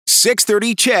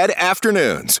6:30 CHED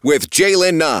Afternoons with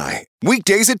Jaylen Nye.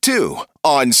 Weekdays at 2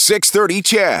 on 6:30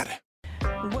 CHED.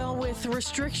 Well, with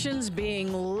restrictions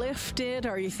being lifted,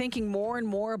 are you thinking more and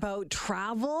more about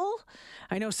travel?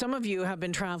 I know some of you have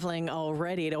been traveling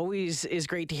already. It always is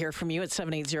great to hear from you at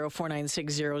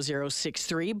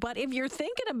 780-496-0063. But if you're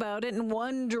thinking about it and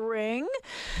wondering,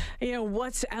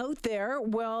 what's out there,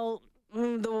 well,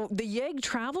 the YEG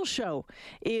Travel Show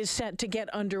is set to get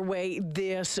underway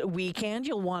this weekend.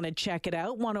 You'll want to check it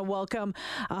out. Want to welcome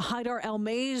Haidar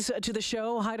Elmez to the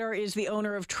show. Haidar is the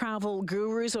owner of Travel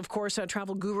Gurus. Of course,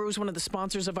 Travel Gurus, one of the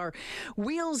sponsors of our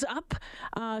Wheels Up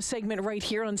segment right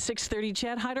here on 6:30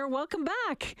 CHED. Haidar, welcome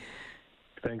back.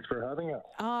 Thanks for having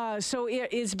us. So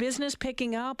is business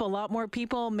picking up? A lot more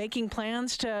people making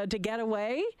plans to get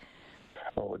away?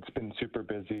 Oh, it's been super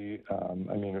busy.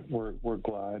 We're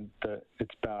glad that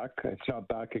it's back. It's not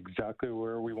back exactly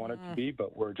where we want it to be,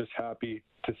 but we're just happy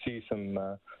to see some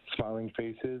smiling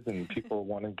faces and people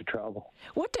wanting to travel.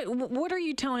 What are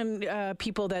you telling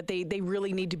people that they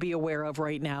really need to be aware of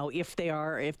right now if they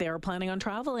are planning on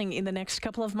traveling in the next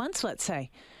couple of months, let's say?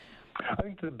 I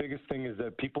think the biggest thing is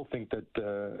that people think that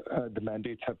the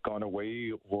mandates have gone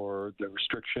away or the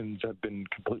restrictions have been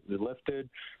completely lifted.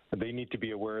 They need to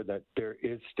be aware that there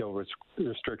is still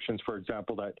restrictions. For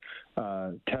example, that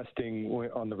testing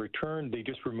on the return, they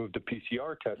just removed the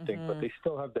PCR testing, but they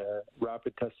still have the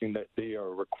rapid testing that they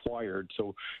are required.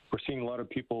 So we're seeing a lot of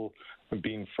people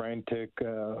being frantic.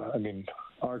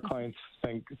 Our clients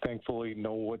thankfully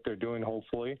know what they're doing,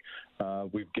 hopefully.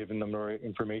 We've given them the right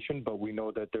information, but we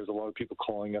know that there's a lot of people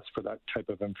calling us for that type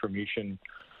of information.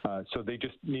 So they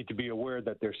just need to be aware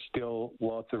that there's still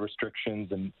lots of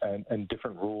restrictions and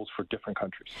different rules for different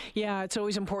countries. Yeah, it's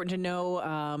always important to know,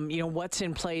 what's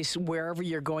in place wherever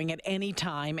you're going at any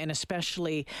time, and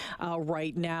especially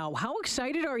right now. How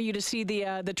excited are you to see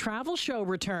the travel show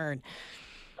return?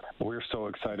 We're so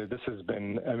excited. This has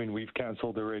been, we've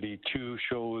canceled already 2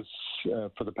 shows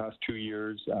for the past 2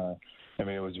 years.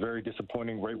 It was very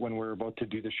disappointing. Right when we were about to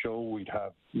do the show, we'd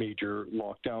have major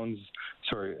lockdowns,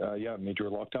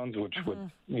 which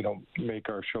would, make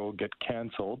our show get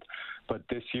canceled. But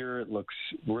this year it looks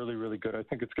really, really good. I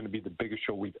think it's going to be the biggest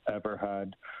show we've ever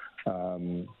had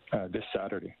this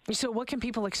Saturday. So what can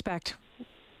people expect?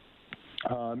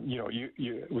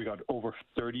 We got over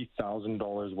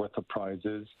 $30,000 worth of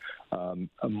prizes.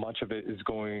 Much of it is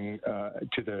going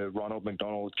to the Ronald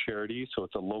McDonald charity. So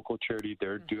it's a local charity.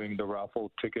 They're doing the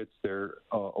raffle tickets. They're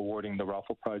awarding the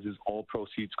raffle prizes. All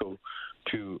proceeds go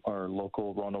to our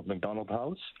local Ronald McDonald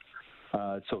House.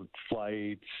 So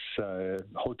flights,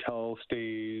 hotel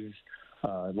stays,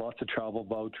 lots of travel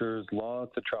vouchers,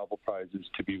 lots of travel prizes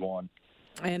to be won.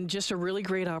 And just a really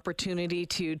great opportunity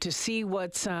to see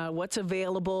what's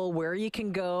available, where you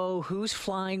can go, who's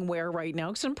flying where right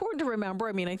now. It's important to remember.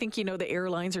 I think, the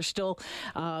airlines are still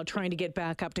trying to get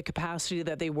back up to capacity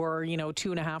that they were,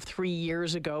 2.5, 3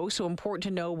 years ago. So important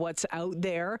to know what's out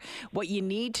there, what you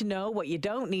need to know, what you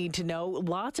don't need to know.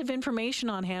 Lots of information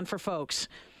on hand for folks.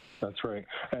 That's right.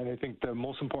 And I think the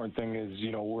most important thing is,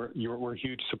 we're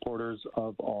huge supporters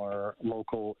of our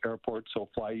local airport, so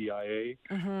Fly EIA.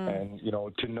 And,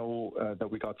 to know that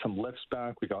we got some lifts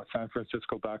back. We got San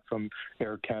Francisco back from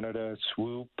Air Canada.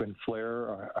 Swoop and Flair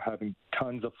are having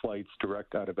tons of flights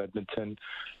direct out of Edmonton.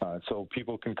 So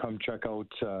people can come check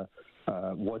out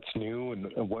what's new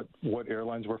and what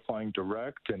airlines we're flying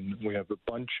direct. And we have a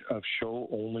bunch of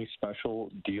show-only special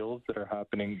deals that are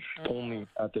happening only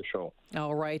at the show.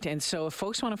 All right. And so if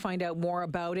folks want to find out more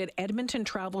about it,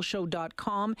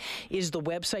 EdmontonTravelShow.com is the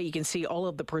website. You can see all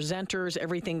of the presenters,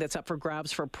 everything that's up for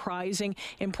grabs for prizing.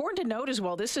 Important to note as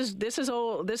well, this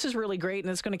is really great,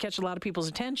 and it's going to catch a lot of people's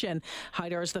attention,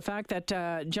 Haidar, is the fact that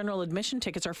general admission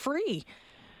tickets are free.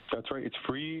 That's right. It's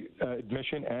free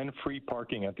admission and free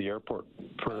parking at the airport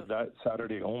for that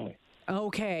Saturday only.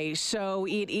 Okay, so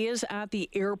it is at the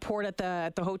airport at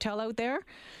the hotel out there?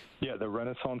 Yeah, the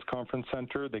Renaissance Conference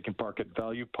Center. They can park at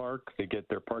Value Park. They get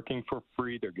their parking for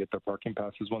free. They get their parking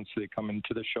passes once they come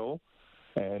into the show.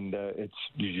 And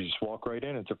you just walk right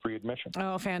in. It's a free admission.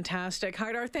 Oh, fantastic.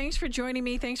 Haidar, thanks for joining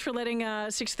me. Thanks for letting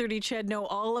 6:30 CHED know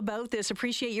all about this.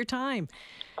 Appreciate your time.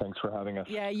 Thanks for having us.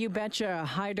 Yeah, you betcha.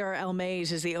 Haidar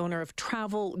Elmez is the owner of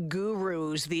Travel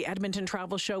Gurus. The Edmonton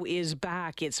Travel Show is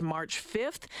back. It's March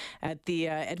 5th at the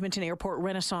Edmonton Airport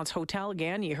Renaissance Hotel.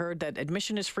 Again, you heard that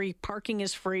admission is free, parking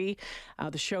is free.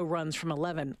 The show runs from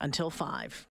 11 until 5.